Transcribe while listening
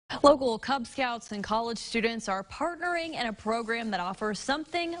Local Cub Scouts and college students are partnering in a program that offers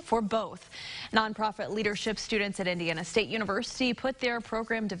something for both. Nonprofit leadership students at Indiana State University put their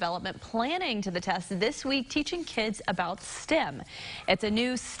program development planning to the test this week, teaching kids about STEM. It's a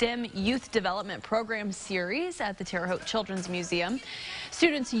new STEM youth development program series at the Terre Haute Children's Museum.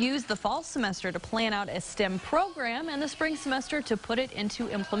 Students use the fall semester to plan out a STEM program and the spring semester to put it into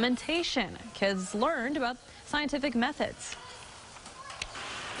implementation. Kids learned about scientific methods.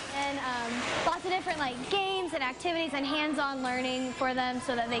 And lots of different games and activities and hands-on learning for them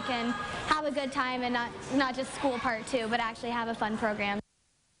so that they can have a good time and not just school part two, but actually have a fun program.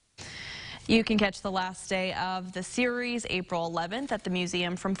 You can catch the last day of the series April 11th at the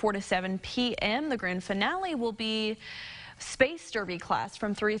museum from 4 to 7 p.m. The grand finale will be Space Derby class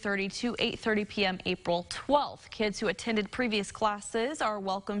from 3:30 to 8:30 p.m. April 12th. Kids who attended previous classes are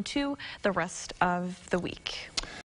welcome to the rest of the week.